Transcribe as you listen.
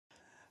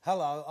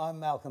Hello, I'm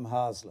Malcolm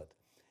Harslett.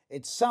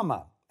 It's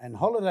summer and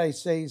holiday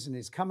season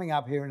is coming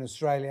up here in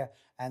Australia,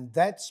 and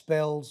that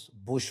spells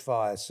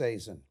bushfire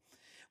season.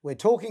 We're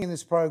talking in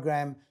this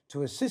program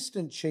to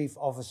Assistant Chief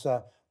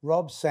Officer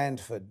Rob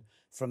Sanford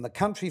from the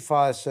Country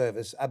Fire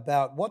Service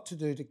about what to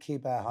do to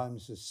keep our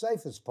homes as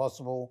safe as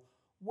possible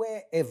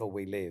wherever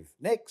we live.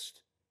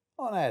 Next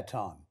on Our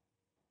Time.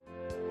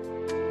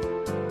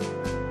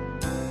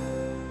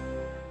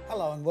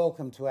 Hello and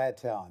welcome to Our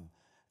Time.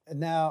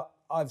 Now,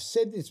 I've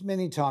said this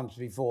many times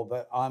before,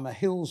 but I'm a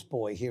hills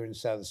boy here in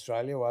South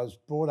Australia. I was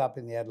brought up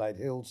in the Adelaide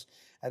Hills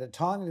at a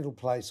tiny little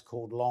place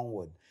called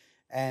Longwood.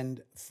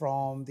 And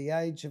from the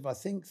age of, I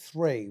think,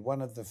 3,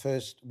 one of the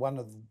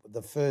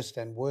first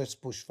and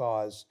worst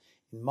bushfires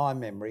in my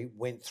memory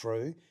went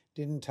through,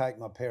 didn't take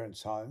my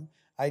parents home.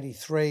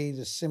 83,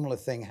 the similar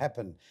thing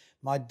happened.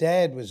 My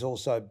dad was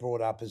also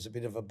brought up as a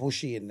bit of a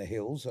bushie in the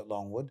hills at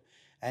Longwood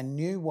and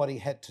knew what he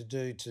had to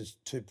do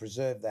to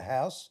preserve the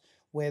house,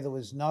 where there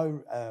was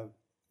no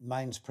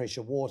mains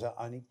pressure water,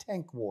 only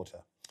tank water.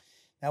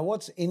 Now,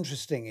 what's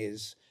interesting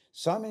is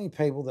so many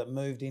people that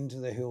moved into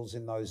the hills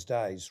in those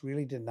days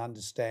really didn't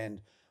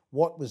understand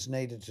what was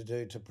needed to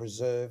do to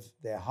preserve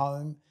their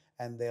home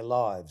and their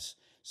lives.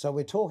 So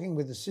we're talking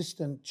with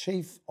Assistant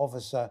Chief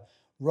Officer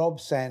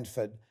Rob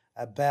Sanford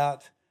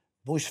about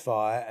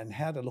bushfire and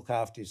how to look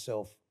after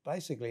yourself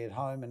basically at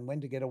home and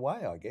when to get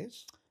away, I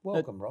guess.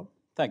 Welcome, Rob.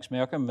 Thanks,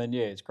 Malcolm. And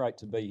yeah, it's great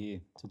to be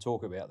here to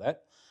talk about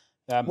that.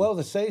 Well,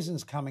 the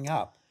season's coming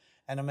up.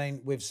 And I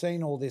mean, we've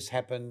seen all this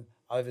happen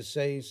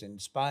overseas, in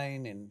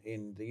Spain,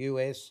 in the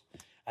US,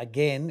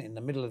 again, in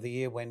the middle of the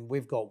year when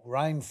we've got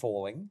rain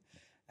falling.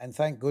 And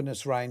thank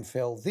goodness rain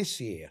fell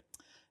this year.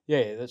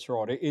 Yeah, that's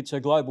right. It's a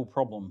global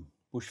problem,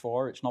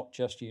 bushfire. It's not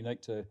just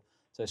unique to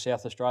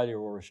South Australia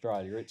or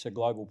Australia. It's a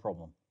global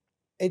problem.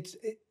 Do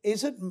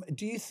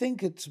you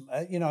think it's,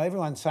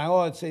 everyone's saying,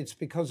 oh, it's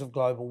because of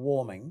global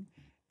warming.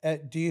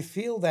 Do you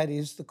feel that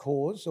is the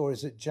cause, or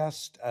is it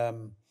just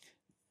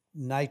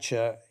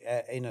nature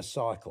in a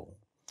cycle?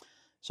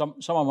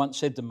 Someone once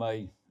said to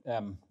me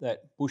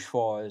that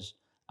bushfires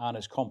aren't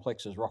as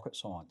complex as rocket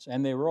science,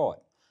 and they're right.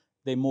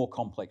 They're more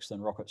complex than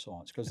rocket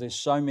science because there's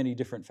so many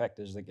different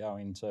factors that go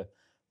into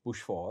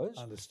bushfires.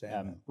 I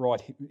understand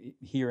right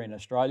here in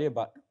Australia,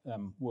 but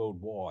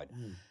worldwide.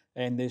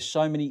 And there's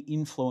so many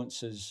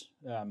influences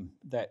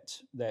that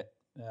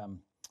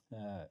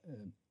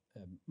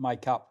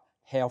make up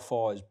how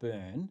fires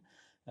burn.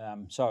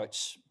 So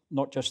it's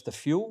not just the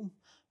fuel,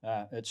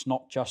 it's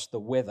not just the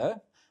weather,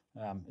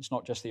 it's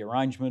not just the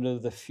arrangement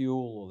of the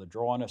fuel or the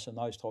dryness and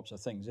those types of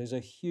things. There's a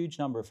huge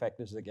number of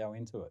factors that go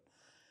into it.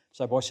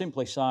 So by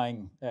simply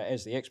saying,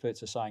 as the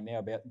experts are saying now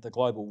about the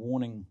global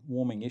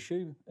warming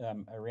issue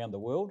around the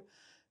world,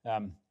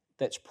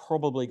 that's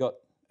probably got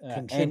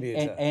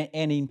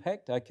an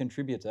impact, a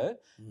contributor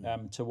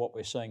to what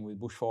we're seeing with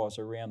bushfires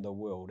around the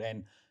world.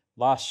 And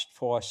last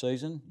fire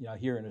season,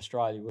 here in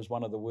Australia was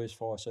one of the worst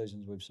fire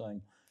seasons we've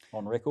seen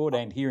on record.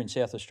 And here in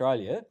South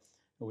Australia,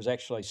 it was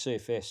actually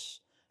CFS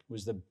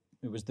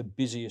it was the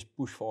busiest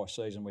bushfire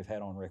season we've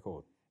had on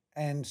record.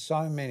 And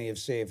so many of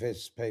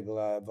CFS people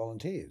are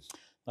volunteers.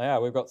 They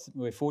are.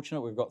 We're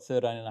fortunate. We've got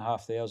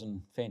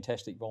 13,500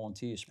 fantastic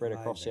volunteers spread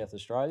across South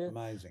Australia.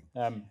 Amazing.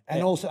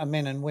 And also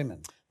men and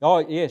women. Oh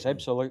yes,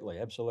 absolutely.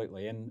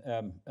 And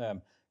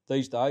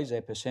these days,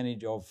 our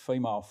percentage of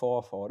female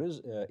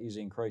firefighters is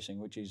increasing,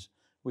 which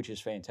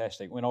is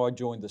fantastic. When I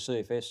joined the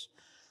CFS,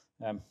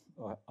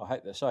 I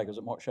hate to say because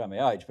it might show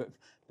my age, but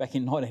back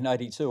in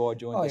 1982, I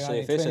joined the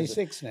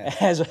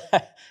CFS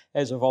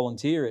as a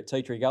volunteer at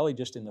Tea Tree Gully,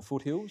 just in the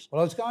foothills.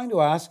 Well, I was going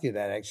to ask you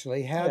that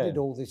actually. How did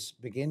all this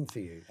begin for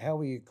you? How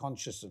were you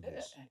conscious of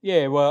this?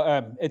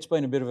 It's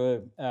been a bit of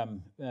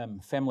a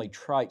family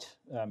trait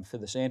for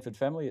the Sanford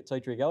family at Tea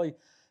Tree Gully.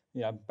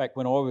 Back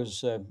when I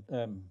was a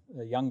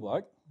young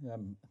bloke,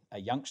 a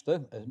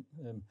youngster,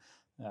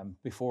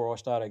 before I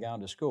started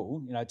going to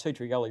school, Tea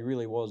Tree Gully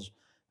really was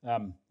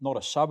not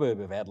a suburb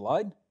of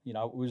Adelaide.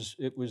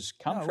 It was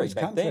country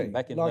back then,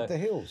 back in the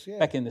hills,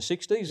 back in the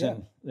 60s,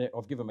 and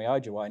I've given my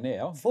age away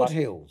now.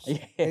 Foothills.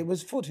 It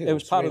was foothills. It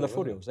was part of the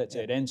foothills. That's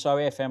it. And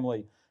so our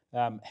family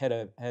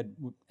had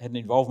an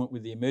involvement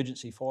with the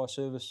emergency fire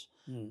service,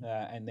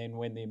 and then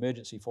when the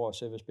emergency fire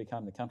service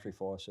became the country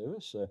fire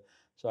service,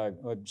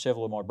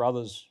 several of my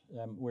brothers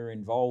were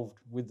involved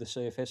with the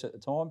CFS at the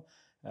time.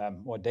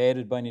 My dad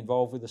had been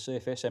involved with the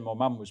CFS, and my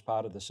mum was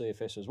part of the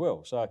CFS as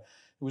well. So it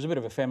was a bit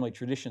of a family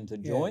tradition to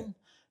join.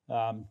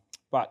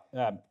 But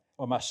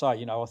I must say,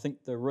 I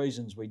think the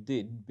reasons we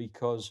did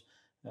because,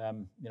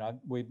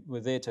 we were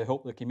there to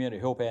help the community,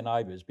 help our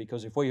neighbours.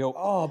 Because if we help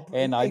our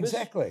neighbours,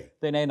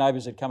 then our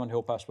neighbours would come and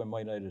help us when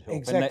we needed help.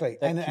 Exactly,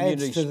 and it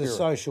adds to the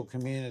social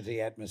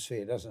community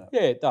atmosphere, doesn't it?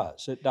 Yeah, it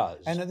does. It does.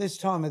 And at this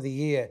time of the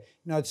year,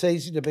 it's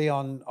easy to be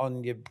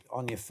on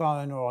your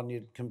phone or on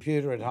your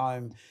computer at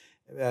home,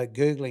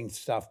 Googling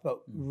stuff,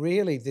 but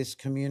really this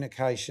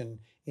communication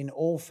in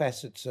all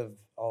facets of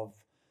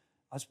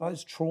I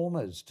suppose,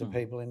 traumas to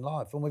people in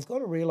life. And we've got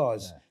to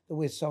realise that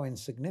we're so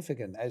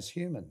insignificant as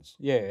humans.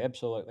 Yeah,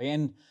 absolutely.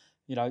 And,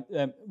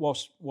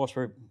 whilst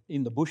we're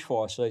in the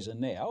bushfire season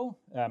now,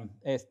 our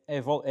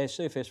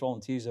CFS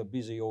volunteers are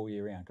busy all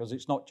year round, because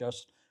it's not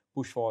just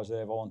bushfires that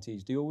our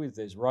volunteers deal with.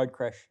 There's road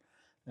crash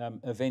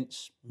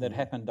events that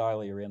happen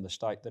daily around the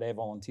state that our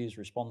volunteers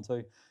respond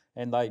to,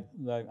 and they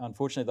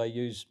unfortunately they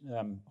use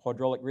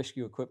hydraulic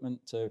rescue equipment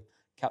to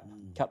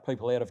cut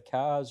people out of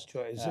cars.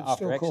 Is it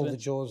after still called the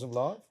Jaws of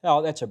Life?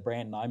 Oh, that's a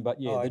brand name,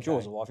 but yeah, Oh, the okay.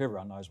 Jaws of Life.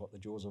 Everyone knows what the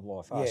Jaws of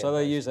Life are. Yeah, So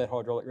they use that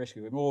hydraulic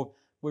rescue. Or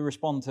we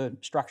respond to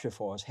structure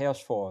fires,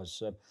 house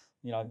fires,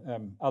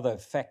 other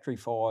factory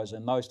fires,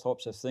 and those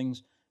types of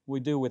things. We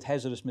deal with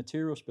hazardous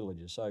material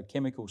spillages, so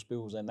chemical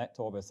spills and that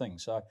type of thing.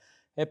 So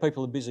our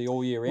people are busy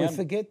all year round. We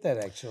forget that,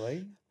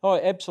 actually. Oh,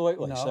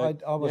 absolutely.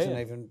 I wasn't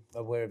even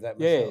aware of that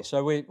myself. Yeah,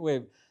 so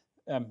we're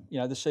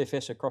the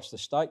CFS across the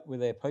state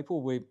with our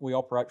people, we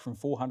operate from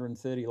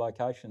 430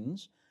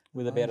 locations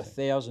with about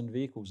 1,000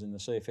 vehicles in the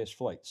CFS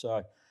fleet.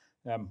 So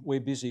we're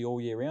busy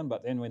all year round,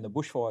 but then when the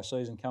bushfire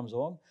season comes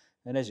along,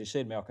 and as you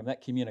said, Malcolm,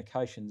 that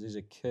communications is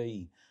a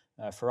key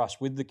for us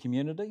with the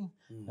community,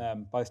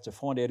 both to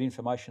find out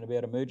information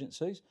about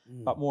emergencies,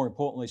 but more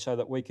importantly so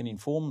that we can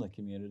inform the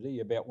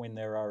community about when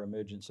there are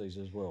emergencies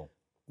as well.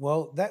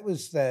 Well, that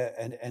was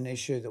an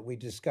issue that we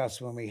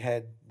discussed when we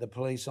had the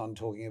police on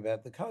talking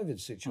about the COVID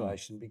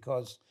situation,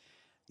 because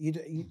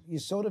you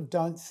sort of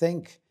don't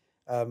think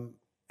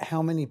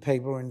how many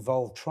people are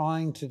involved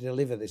trying to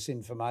deliver this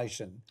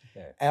information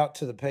out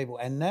to the people.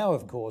 And now,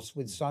 of course,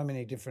 with so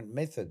many different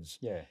methods,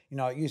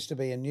 it used to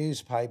be a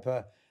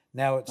newspaper,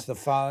 now it's the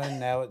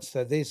phone, now it's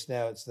the this,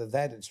 now it's the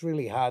that. It's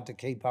really hard to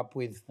keep up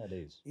with. That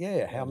is.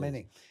 Yeah, how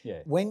many? Yeah.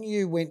 When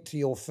you went to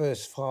your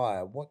first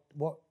fire, what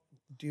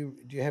do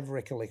you have a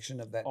recollection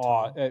of that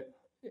time?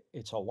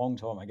 It's a long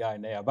time ago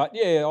now, but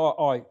yeah,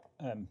 I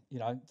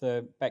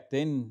back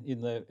then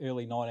in the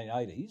early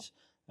 1980s,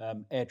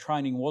 our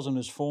training wasn't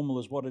as formal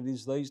as what it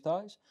is these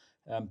days,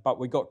 but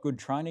we got good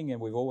training,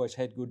 and we've always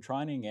had good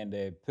training. And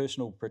our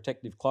personal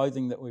protective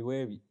clothing that we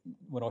wear,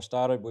 when I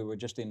started, we were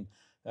just in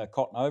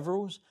cotton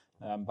overalls,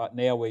 but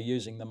now we're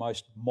using the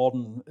most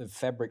modern of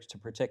fabrics to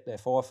protect our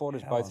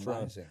firefighters,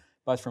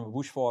 both from a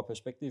bushfire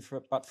perspective,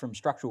 but from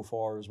structural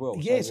fire as well.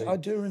 Yes, so I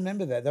do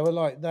remember that.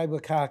 They were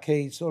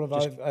khaki sort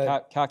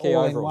of khaki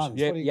overalls.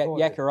 Yeah,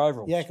 yakka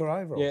overalls. Yakka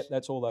overalls. Yeah,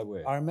 that's all they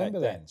were. I remember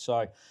that. Then.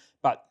 So,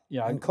 but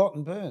and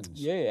cotton burns.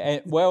 Yeah,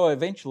 and, well,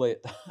 eventually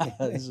it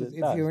does. If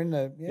you're in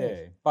the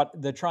yeah.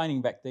 But the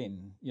training back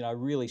then,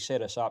 really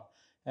set us up.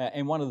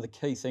 And one of the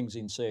key things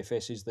in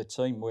CFS is the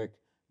teamwork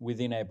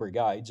within our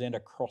brigades and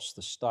across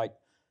the state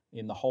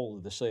in the whole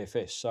of the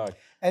CFS. So,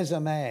 as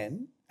a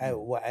man,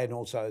 and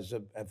also as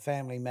a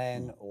family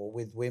man or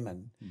with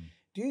women,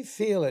 do you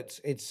feel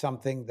it's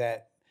something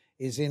that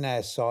is in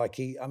our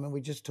psyche? I mean, we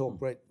just talked,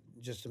 Brett,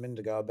 just a minute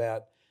ago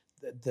about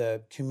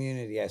the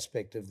community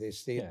aspect of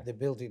this, the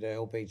ability to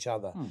help each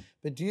other.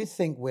 But do you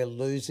think we're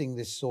losing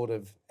this sort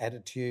of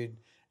attitude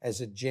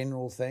as a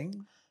general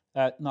thing?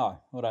 No,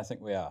 I don't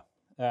think we are.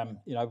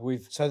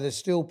 So there's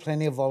still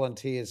plenty of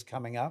volunteers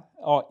coming up.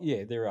 Oh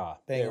yeah, there are.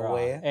 Being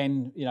aware,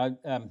 and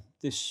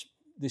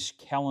this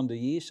calendar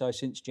year, so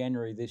since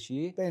January this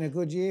year, been a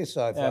good year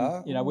so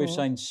far.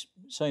 We've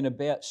seen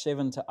about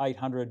 700 to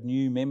 800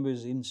 new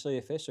members in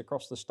CFS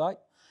across the state.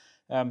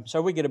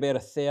 So we get about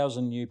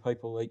 1,000 new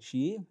people each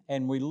year,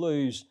 and we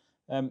lose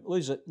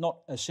not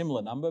a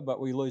similar number,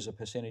 but we lose a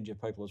percentage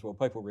of people as well.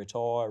 People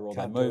retire or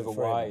they move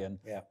away and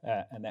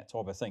that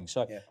type of thing.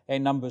 So our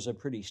numbers are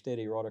pretty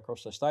steady right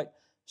across the state.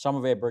 Some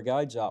of our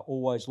brigades are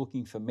always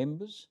looking for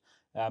members,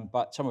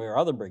 but some of our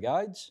other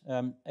brigades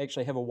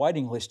actually have a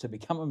waiting list to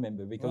become a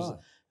member because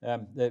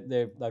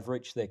they've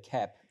reached their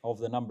cap of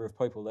the number of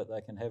people that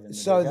they can have in the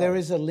So brigade. there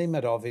is a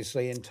limit,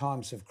 obviously, in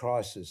times of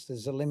crisis.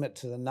 There's a limit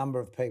to the number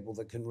of people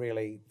that can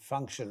really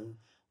function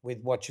with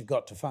what you've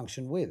got to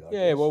function with. I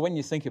guess. Well, when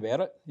you think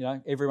about it,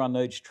 everyone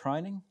needs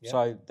training,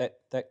 so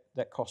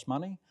that costs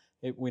money.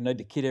 We need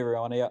to kit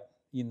everyone out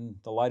in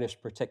the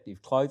latest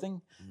protective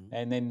clothing,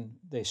 and then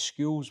their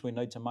skills, we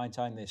need to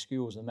maintain their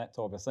skills and that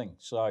type of thing.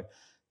 So,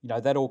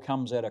 that all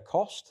comes at a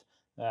cost.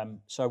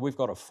 So we've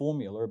got a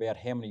formula about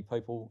how many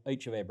people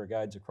each of our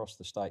brigades across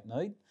the state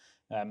need,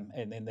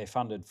 and then they're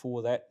funded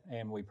for that,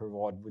 and we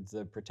provide with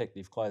the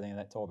protective clothing and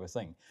that type of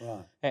thing.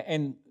 Right.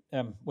 And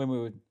when we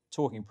were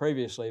talking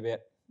previously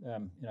about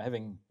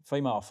having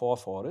female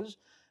firefighters,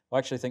 I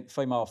actually think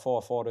female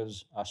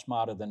firefighters are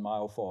smarter than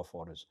male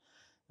firefighters.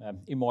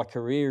 In my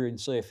career in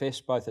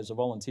CFS, both as a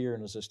volunteer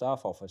and as a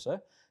staff officer,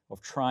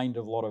 I've trained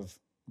a lot of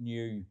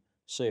new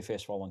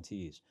CFS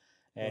volunteers.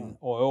 And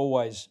I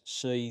always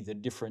see the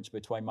difference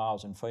between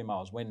males and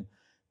females.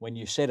 When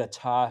you set a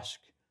task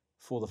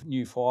for the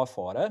new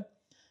firefighter,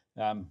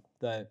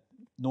 the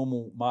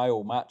normal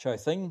male macho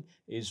thing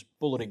is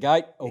bullet a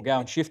gate or go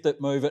and shift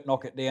it, move it,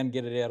 knock it down,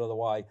 get it out of the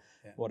way,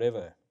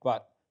 whatever.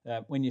 But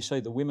when you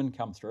see the women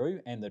come through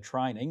and the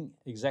training,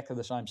 exactly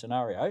the same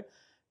scenario,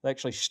 they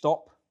actually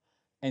stop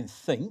and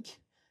think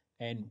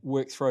and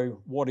work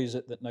through what is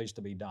it that needs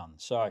to be done.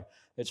 So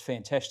it's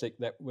fantastic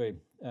that we're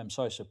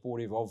so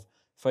supportive of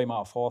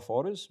female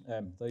firefighters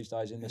these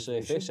days in the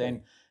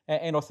CFS,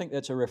 And I think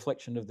that's a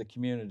reflection of the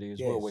community as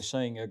well. We're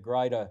seeing a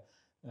greater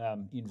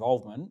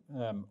involvement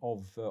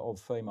of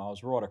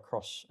females right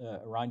across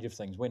a range of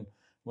things.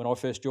 When I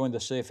first joined the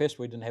CFS,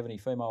 we didn't have any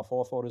female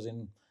firefighters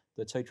in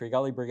the Tea Tree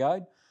Gully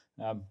Brigade,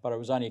 but it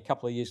was only a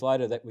couple of years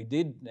later that we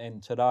did,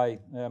 and today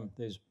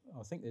there's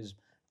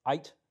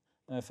 8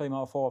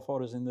 female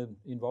firefighters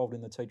involved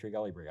in the Tea Tree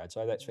Gully Brigade,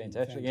 so that's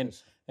fantastic.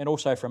 And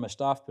also from a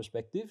staff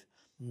perspective,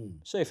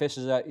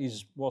 CFS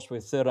is whilst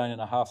we're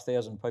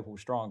 13,500 people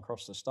strong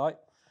across the state,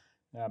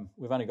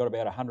 we've only got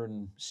about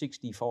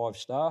 165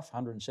 staff,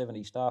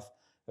 170 staff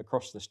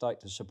across the state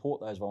to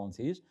support those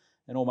volunteers,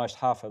 and almost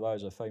half of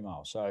those are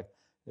female. So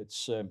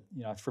it's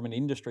from an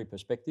industry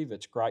perspective,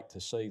 it's great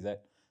to see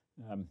that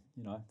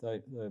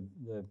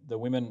the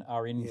women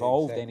are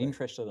involved and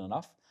interested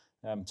enough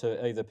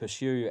to either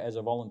pursue as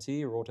a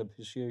volunteer or to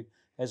pursue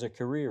as a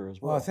career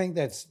as well. Well, I think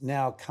that's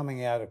now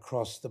coming out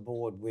across the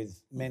board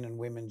with men and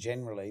women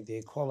generally, the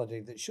equality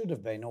that should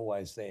have been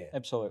always there.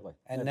 Absolutely.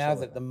 And now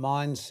that the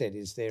mindset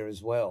is there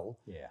as well,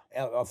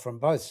 from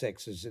both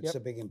sexes, it's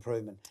a big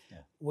improvement. Yeah.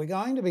 We're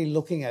going to be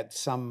looking at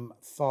some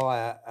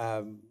fire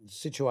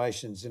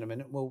situations in a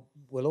minute.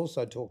 We'll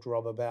also talk to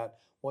Rob about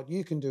what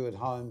you can do at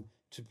home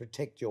to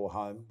protect your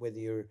home, whether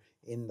you're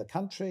in the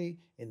country,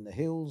 in the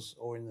hills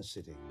or in the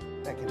city.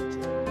 Back in a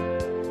minute.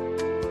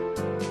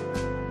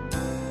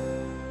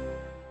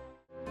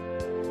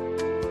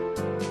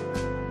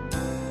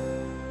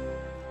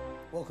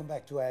 Welcome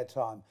back to Our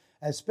Time.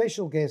 Our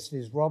special guest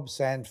is Rob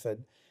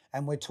Sanford,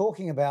 and we're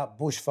talking about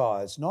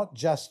bushfires, not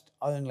just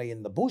only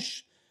in the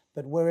bush,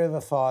 but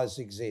wherever fires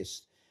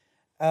exist.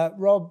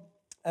 Rob,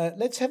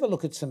 let's have a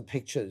look at some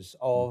pictures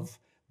of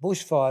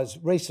bushfires,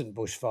 recent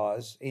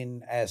bushfires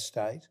in our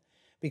state,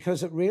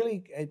 because it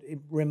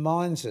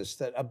reminds us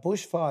that a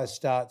bushfire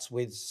starts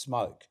with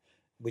smoke,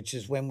 which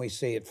is when we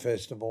see it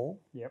first of all.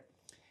 Yep.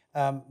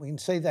 We can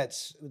see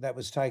that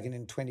was taken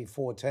in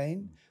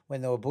 2014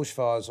 when there were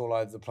bushfires all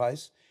over the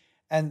place.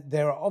 And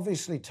there are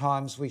obviously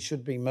times we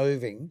should be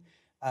moving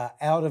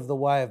out of the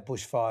way of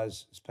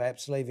bushfires,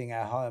 perhaps leaving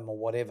our home or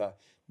whatever.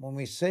 When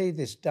we see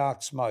this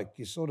dark smoke,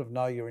 you sort of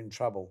know you're in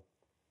trouble.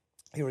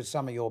 Here are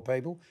some of your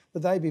people.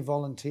 Would they be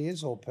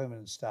volunteers or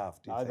permanent staff,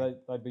 do you think? No,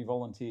 they'd be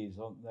volunteers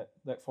on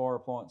that fire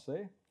appliance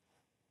there.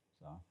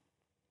 So.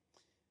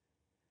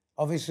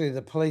 Obviously,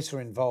 the police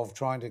are involved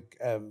trying to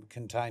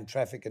contain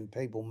traffic and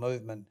people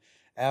movement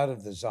out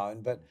of the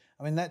zone. But,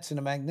 I mean, that's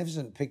a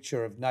magnificent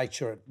picture of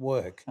nature at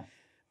work.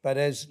 But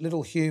as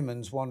little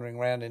humans wandering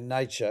around in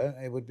nature,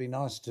 it would be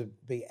nice to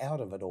be out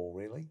of it all,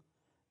 really.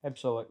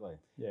 Absolutely,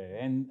 yeah.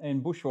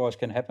 And bushfires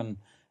can happen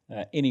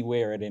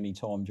anywhere at any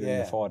time during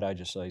the fire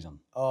danger season.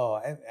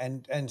 Oh,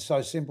 and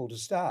so simple to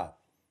start.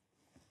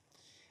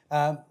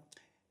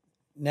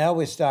 Now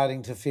we're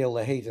starting to feel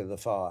the heat of the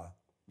fire.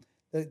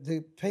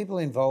 The people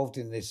involved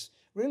in this,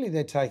 really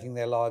they're taking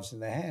their lives in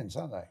their hands,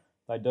 aren't they?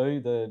 They do.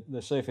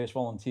 The CFS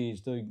volunteers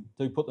do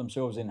put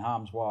themselves in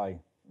harm's way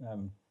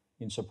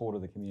in support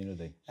of the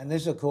community. And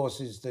this, of course,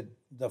 is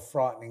the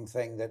frightening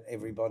thing that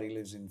everybody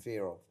lives in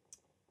fear of,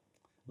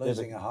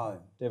 losing a home.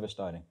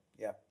 Devastating.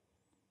 Yeah.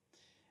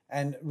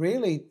 And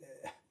really,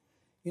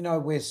 you know,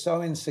 we're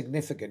so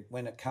insignificant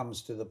when it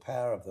comes to the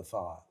power of the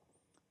fire.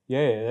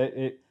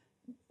 Yeah,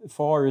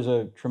 fire is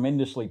a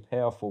tremendously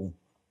powerful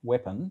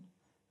weapon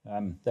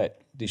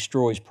that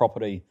destroys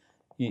property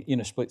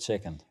in a split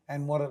second.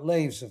 And what it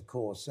leaves, of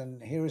course,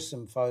 and here are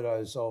some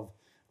photos of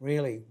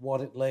really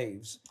what it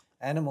leaves,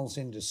 animals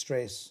in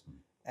distress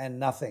and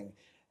nothing.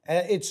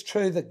 It's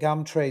true that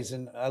gum trees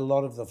and a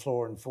lot of the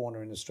flora and fauna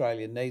in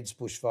Australia needs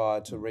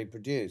bushfire to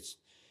reproduce,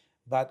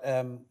 but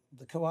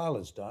the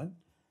koalas don't.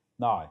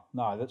 No,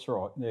 that's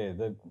right. Yeah,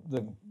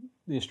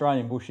 the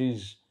Australian bush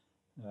is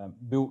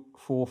built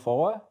for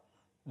fire,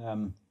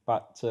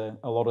 but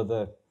a lot of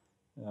the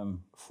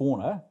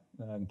fauna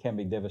can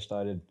be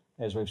devastated,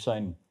 as we've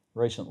seen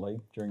recently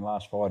during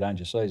last fire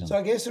danger season. So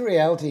I guess the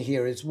reality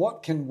here is,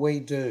 what can we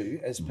do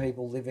as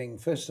people living,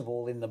 first of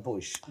all, in the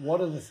bush?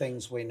 What are the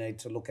things we need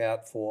to look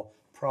out for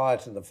prior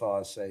to the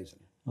fire season?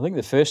 I think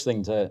the first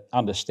thing to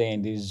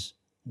understand is,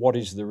 what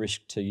is the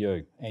risk to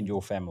you and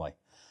your family?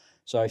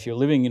 So if you're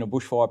living in a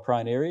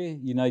bushfire-prone area,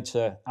 you need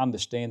to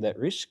understand that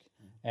risk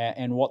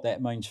and what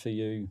that means for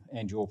you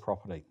and your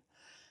property.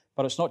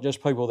 But it's not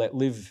just people that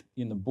live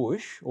in the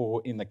bush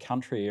or in the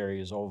country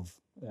areas of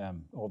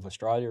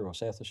Australia or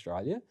South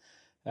Australia.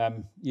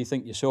 You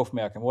think yourself,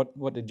 Malcolm,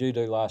 what did you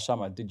do last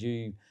summer? Did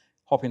you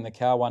hop in the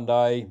car one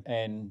day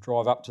and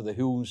drive up to the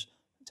hills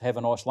to have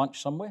a nice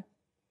lunch somewhere?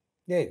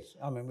 Yes,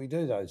 I mean, we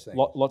do those things.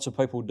 Lots of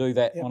people do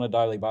that on a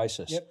daily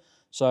basis. Yep.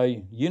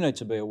 So you need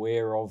to be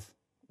aware of,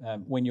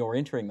 when you're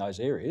entering those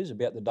areas,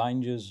 about the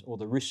dangers or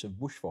the risks of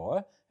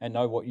bushfire, and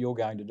know what you're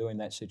going to do in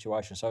that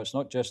situation. So it's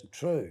not just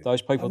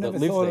those people that live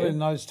there. I've never thought of it in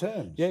those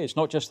terms. Yeah, it's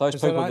not just those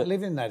people that don't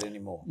live in that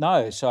anymore.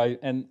 No, so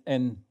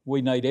and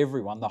we need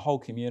everyone, the whole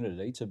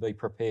community, to be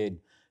prepared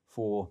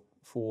for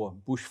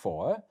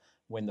bushfire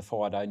when the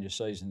fire danger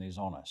season is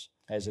on us,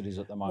 as it is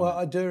at the moment. Well,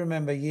 I do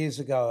remember years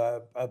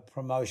ago a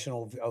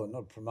promotional,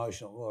 not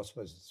promotional, well, I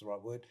suppose it's the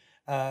right word,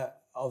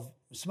 of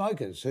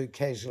smokers who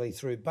casually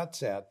threw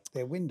butts out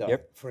their window,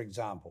 for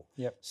example.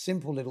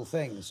 Simple little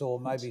things, or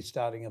maybe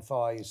starting a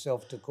fire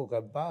yourself to cook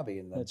a barbie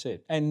in them. That's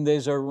it. And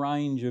there's a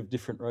range of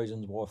different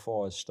reasons why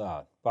fires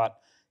start. But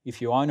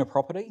if you own a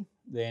property,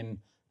 then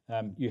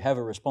you have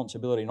a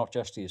responsibility not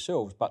just to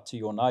yourselves, but to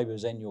your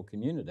neighbours and your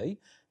community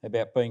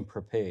about being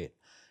prepared.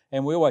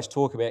 And we always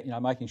talk about,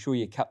 making sure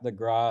you cut the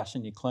grass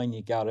and you clean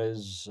your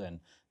gutters and,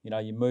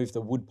 you move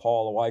the wood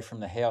pile away from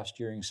the house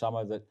during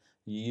summer that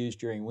you use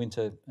during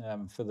winter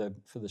for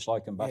the slow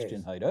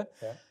combustion heater.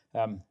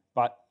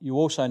 But you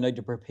also need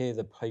to prepare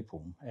the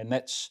people. And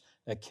that's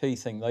a key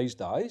thing these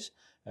days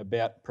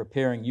about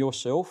preparing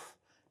yourself,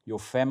 your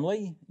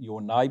family, your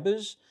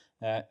neighbours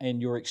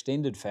and your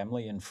extended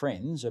family and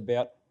friends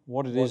about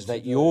what it is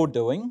that you're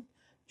doing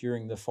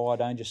during the fire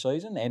danger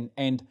season.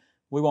 And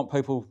we want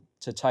people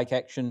to take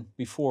action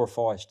before a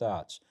fire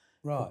starts.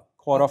 Right.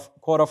 Quite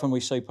often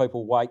we see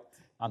people wait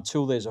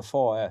until there's a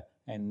fire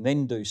and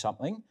then do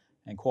something,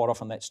 and quite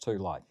often that's too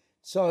late.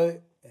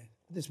 So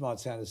this might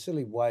sound a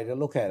silly way to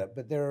look at it,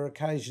 but there are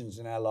occasions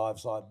in our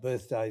lives like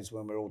birthdays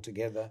when we're all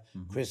together,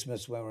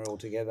 Christmas when we're all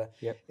together.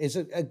 Is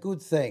it a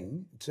good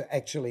thing to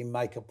actually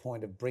make a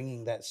point of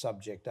bringing that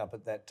subject up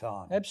at that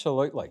time?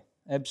 Absolutely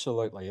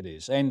it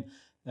is. And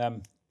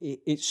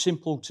it's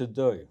simple to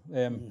do.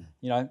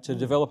 To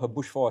develop a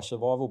bushfire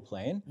survival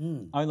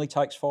plan only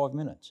takes 5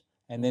 minutes.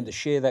 And then to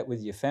share that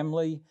with your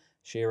family,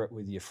 share it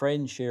with your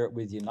friends, share it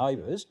with your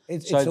neighbours.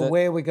 It's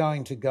where we're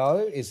going to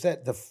go. Is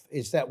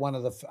that one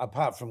of the,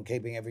 apart from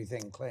keeping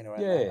everything clean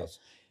around the house?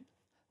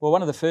 Well,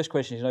 one of the first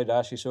questions you need to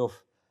ask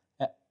yourself,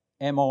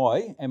 am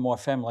I and my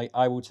family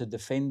able to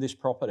defend this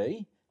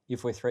property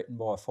if we're threatened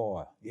by a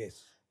fire?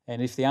 Yes.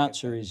 And if the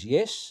answer is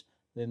yes,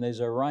 then there's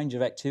a range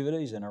of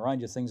activities and a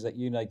range of things that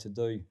you need to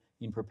do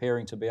in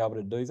preparing to be able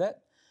to do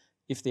that.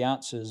 If the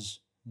answer's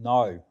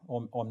no,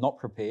 I'm not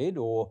prepared,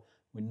 or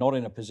we're not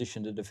in a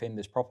position to defend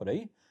this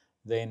property,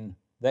 then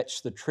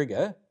that's the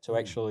trigger to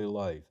actually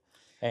leave.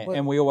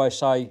 And we always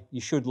say you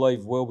should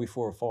leave well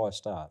before a fire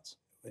starts.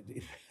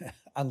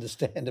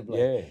 Understandably.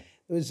 Yeah.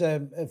 It was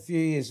a few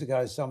years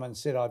ago, someone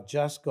said, I've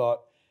just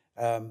got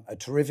a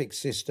terrific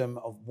system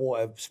of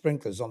water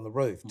sprinklers on the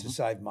roof to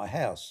save my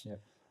house.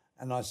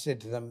 And I said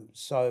to them,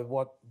 so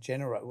what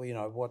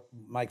what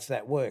makes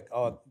that work?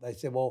 Oh, they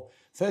said, well,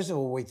 first of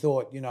all, we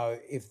thought,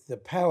 if the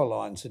power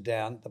lines are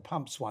down, the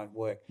pumps won't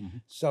work.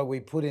 So we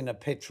put in a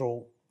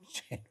petrol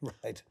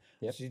generator.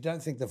 So you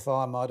don't think the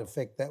fire might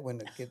affect that when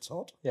it gets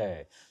hot?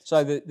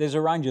 So there's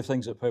a range of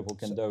things that people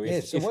can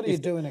do. So what do you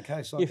do in a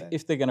case like that?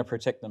 If they're going to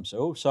protect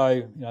themselves, so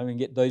you can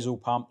get diesel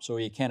pumps, or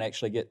you can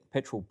actually get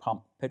petrol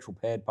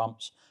pad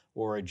pumps,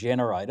 or a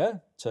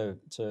generator to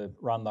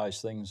run those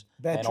things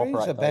and operate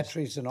those. Are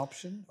batteries an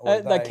option?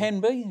 They can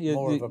be.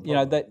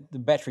 The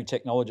battery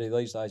technology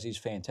these days is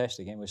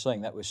fantastic, and we're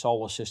seeing that with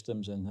solar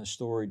systems and the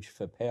storage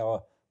for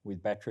power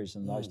with batteries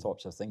and those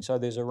types of things. So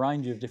there's a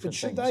range of different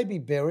things. But should they be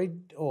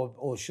buried,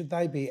 or should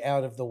they be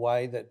out of the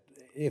way that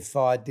if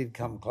fire did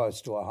come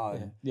close to a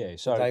home,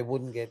 so they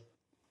wouldn't get...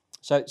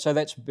 So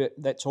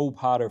that's all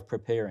part of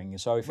preparing.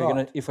 So if we're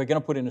going to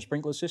put in a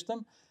sprinkler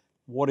system,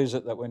 what is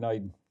it that we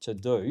need to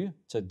do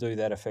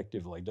that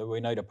effectively? Do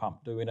we need a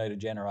pump? Do we need a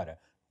generator?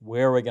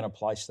 Where are we going to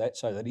place that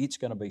so that it's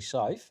going to be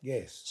safe?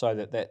 Yes. So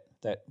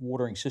that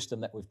watering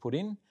system that we've put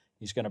in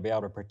is going to be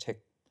able to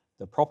protect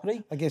the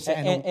property, I guess,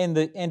 and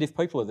if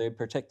people are there,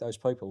 protect those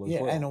people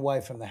as well. And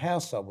away from the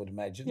house, I would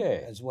imagine,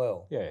 as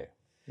well.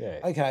 Yeah.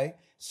 Okay,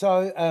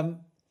 so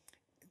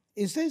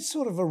is there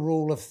sort of a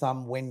rule of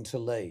thumb when to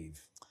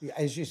leave?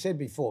 As you said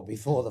before the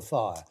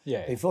fire,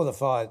 before the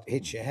fire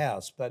hits your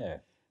house,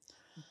 but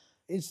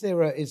is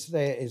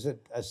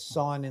it a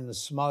sign in the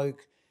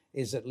smoke?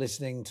 Is it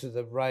listening to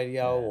the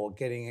radio or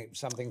getting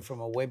something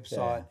from a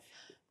website?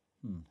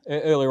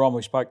 Earlier on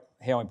we spoke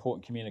how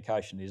important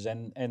communication is,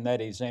 and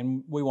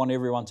we want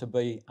everyone to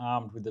be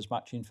armed with as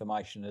much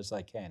information as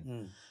they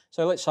can.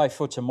 So let's say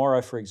for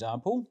tomorrow, for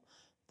example,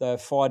 the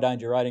fire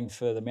danger rating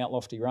for the Mount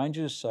Lofty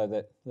Ranges, so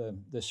that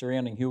the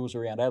surrounding hills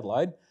around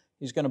Adelaide,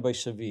 is going to be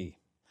severe.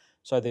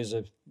 So there's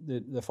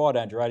the fire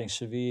danger rating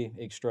severe,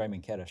 extreme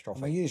and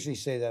catastrophic. We usually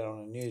see that on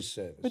a news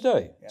service. We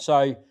do.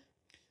 So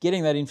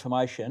getting that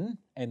information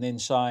and then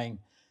saying,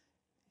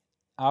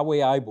 are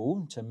we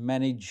able to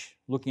manage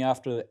looking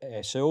after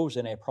ourselves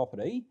and our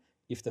property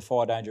if the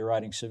fire danger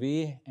rating's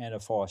severe and a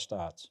fire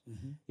starts?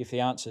 If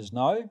the answer is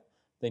no,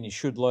 then you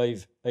should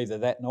leave either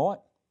that night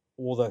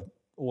or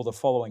the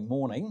following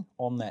morning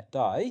on that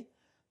day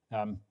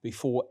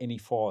before any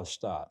fires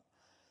start.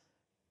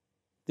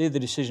 They're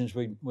the decisions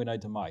we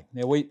need to make.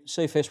 Now,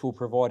 CFS will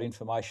provide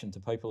information to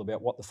people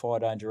about what the fire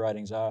danger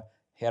ratings are,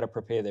 how to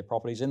prepare their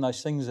properties, and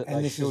those things that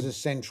they should...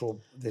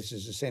 This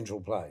is a central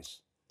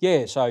place.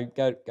 Yeah, so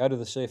go to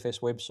the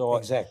CFS website.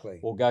 Exactly.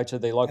 Or go to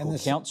the local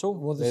council.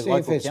 Well, the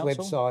CFS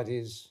website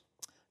is...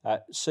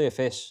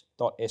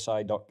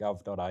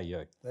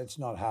 cfs.sa.gov.au. That's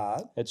not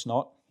hard. It's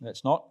not.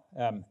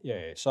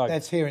 So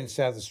that's here in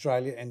South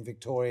Australia and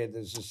Victoria.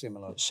 There's a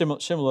similar. Similar.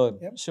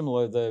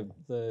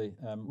 The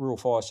rural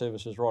fire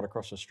services right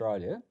across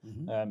Australia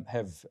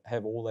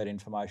have all that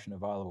information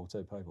available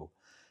to people.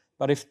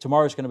 But if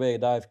tomorrow's going to be a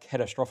day of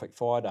catastrophic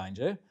fire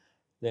danger,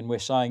 then we're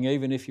saying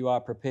even if you are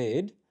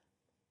prepared,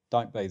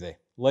 don't be there.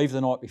 Leave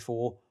the night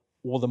before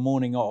or the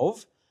morning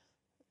of,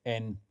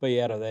 and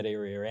be out of that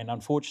area. And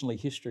unfortunately,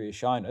 history has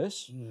shown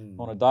us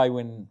on a day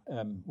when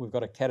we've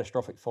got a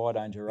catastrophic fire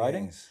danger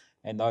rating,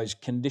 and those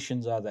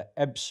conditions are the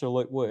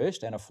absolute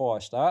worst, and a fire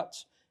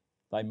starts,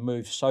 they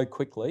move so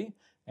quickly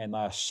and they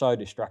are so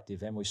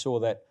destructive. And we saw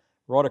that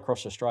right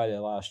across Australia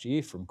last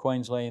year, from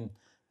Queensland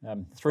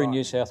through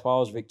New South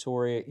Wales,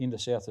 Victoria, into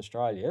South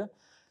Australia,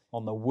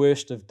 on the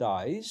worst of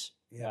days.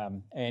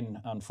 And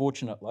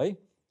unfortunately,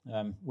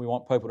 we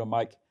want people to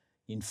make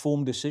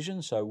informed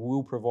decisions, so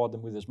we'll provide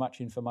them with as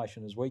much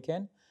information as we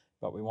can,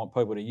 but we want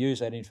people to use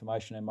that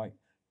information and make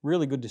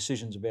really good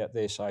decisions about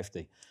their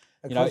safety.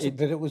 But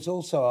it was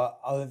also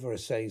over a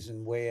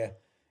season where,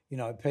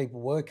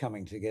 people were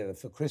coming together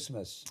for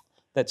Christmas.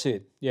 That's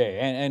it,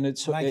 and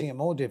it's making it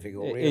more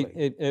difficult, really.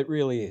 It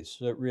really is.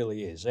 It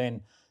really is,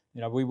 and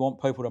we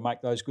want people to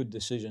make those good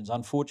decisions.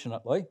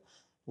 Unfortunately,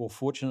 or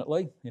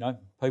fortunately,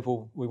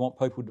 we want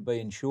people to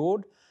be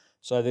insured,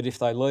 so that if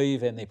they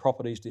leave and their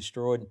property is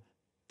destroyed,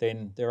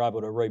 then they're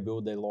able to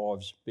rebuild their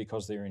lives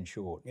because they're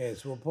insured.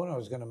 Yes, well, the point I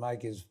was going to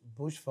make is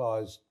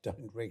bushfires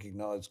don't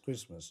recognise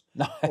Christmas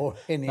or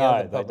any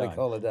other public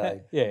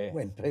holiday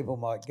when people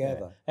might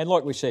gather. And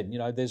like we said,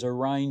 there's a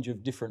range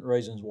of different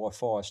reasons why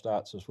fire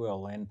starts as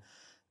well. And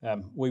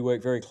we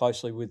work very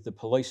closely with the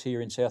police here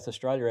in South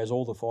Australia, as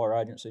all the fire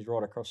agencies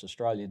right across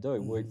Australia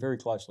do, work very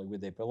closely with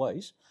their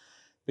police,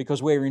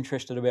 because we're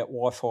interested about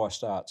why fire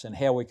starts and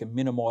how we can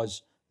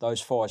minimise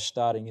those fires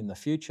starting in the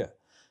future.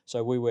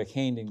 So we work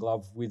hand in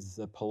glove with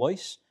the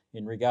police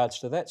in regards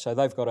to that. So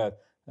they've got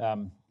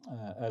a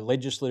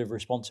legislative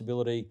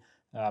responsibility,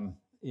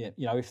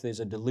 if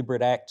there's a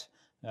deliberate act,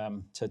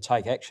 to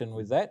take action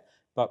with that.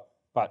 But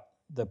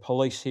the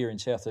police here in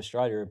South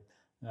Australia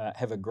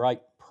have a great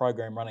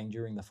program running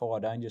during the fire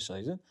danger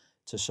season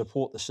to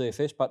support the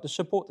CFS, but to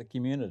support the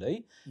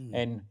community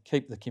and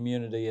keep the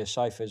community as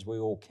safe as we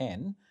all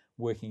can,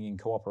 working in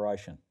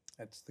cooperation.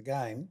 That's the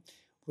game.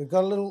 We've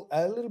got a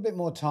little bit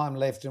more time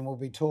left, and we'll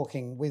be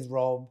talking with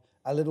Rob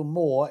a little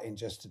more in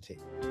just a tick.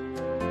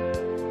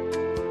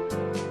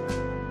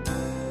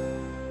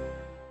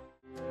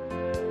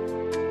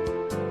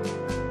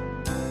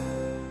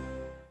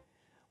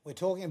 We're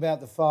talking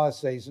about the fire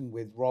season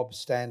with Rob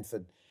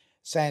Sanford.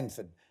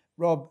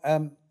 Rob,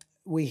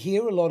 we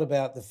hear a lot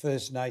about the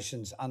First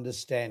Nations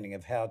understanding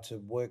of how to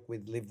work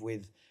with, live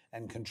with,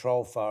 and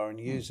control fire and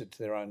use it to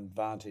their own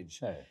advantage.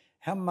 Yeah.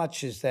 How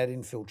much is that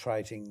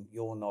infiltrating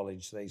your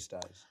knowledge these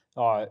days?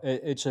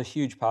 It's a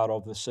huge part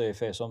of the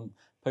CFS.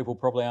 People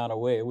probably aren't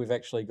aware, we've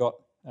actually got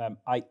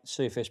 8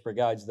 CFS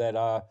brigades that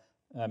are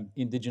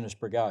Indigenous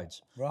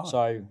brigades. Right.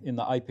 So in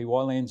the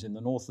APY lands in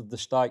the north of the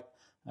state,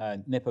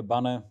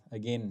 Nepabunna,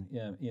 again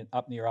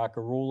up near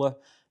Arkaroola,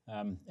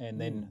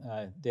 and then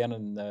down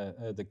in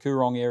the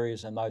Coorong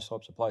areas and those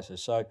types of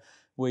places. So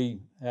we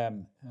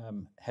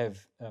have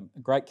a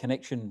great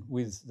connection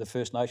with the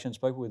First Nations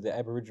people, with the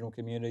Aboriginal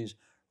communities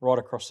right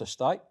across the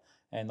state,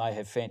 and they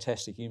have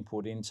fantastic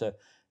input into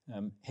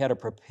how to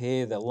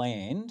prepare the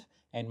land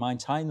and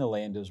maintain the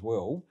land as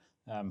well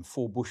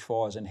for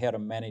bushfires and how to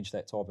manage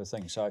that type of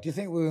thing. So, do you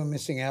think we were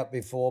missing out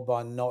before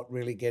by not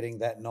really getting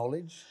that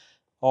knowledge?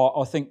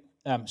 I think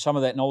some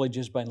of that knowledge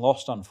has been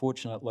lost,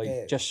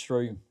 unfortunately, just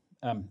through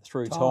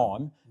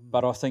time.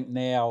 But I think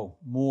now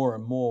more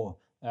and more,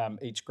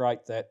 it's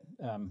great that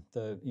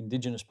the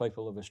Indigenous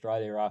people of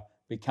Australia are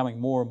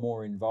becoming more and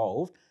more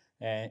involved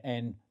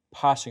and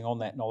passing on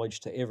that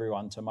knowledge to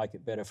everyone to make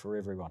it better for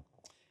everyone.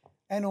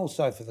 And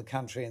also for the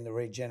country and the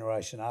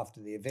regeneration after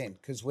the event,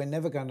 because we're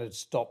never going to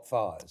stop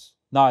fires.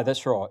 No,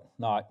 that's right.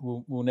 No,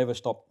 we'll never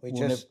stop.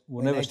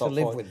 We'll never stop to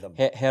live with them.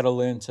 How to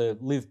learn to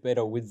live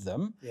better with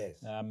them.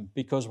 Yes.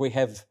 Because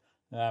we've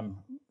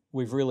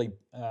really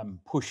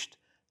pushed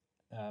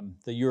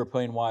the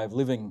European way of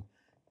living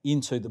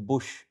into the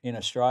bush in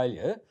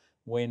Australia,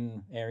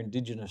 when our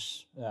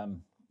Indigenous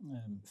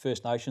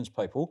First Nations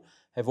people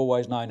have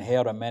always known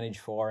how to manage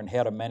fire and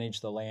how to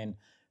manage the land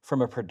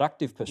from a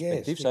productive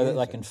perspective, so that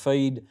they can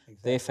feed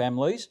their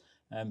families,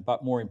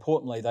 but more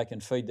importantly, they can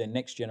feed their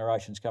next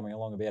generations coming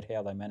along about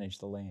how they manage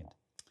the land.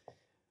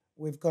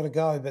 We've got to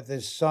go, but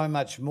there's so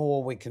much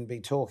more we can be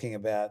talking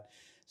about.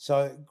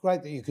 So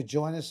great that you could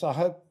join us. I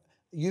hope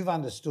you've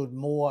understood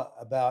more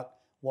about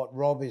what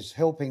Rob is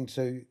helping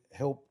to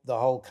help the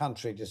whole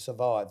country to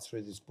survive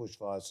through this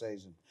bushfire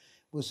season.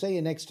 We'll see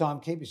you next time.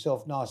 Keep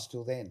yourself nice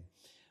till then.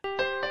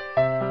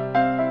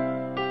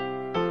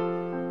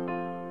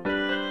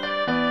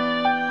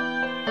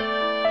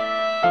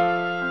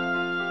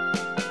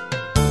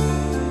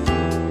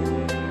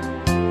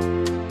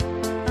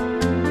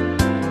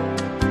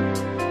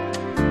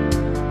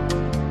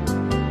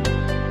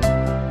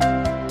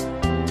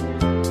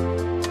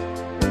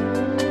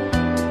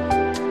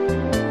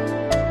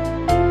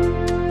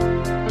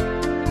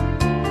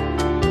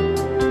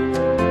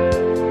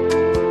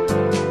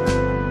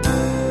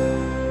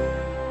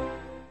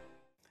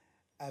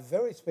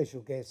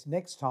 special guest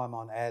next time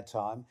on Our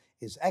Time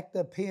is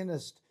actor,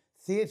 pianist,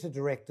 theatre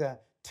director,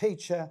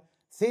 teacher,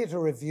 theatre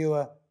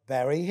reviewer,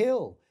 Barry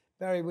Hill.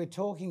 Barry, we're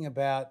talking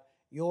about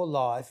your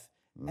life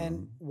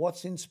and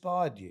what's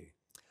inspired you.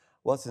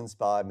 What's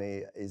inspired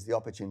me is the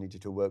opportunity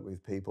to work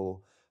with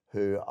people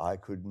who I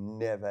could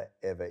never,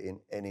 ever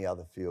in any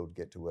other field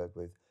get to work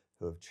with,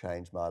 who have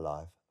changed my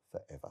life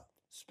forever.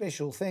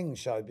 Special thing,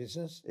 show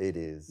business. It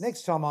is.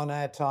 Next time on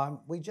Our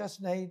Time, we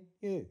just need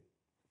you.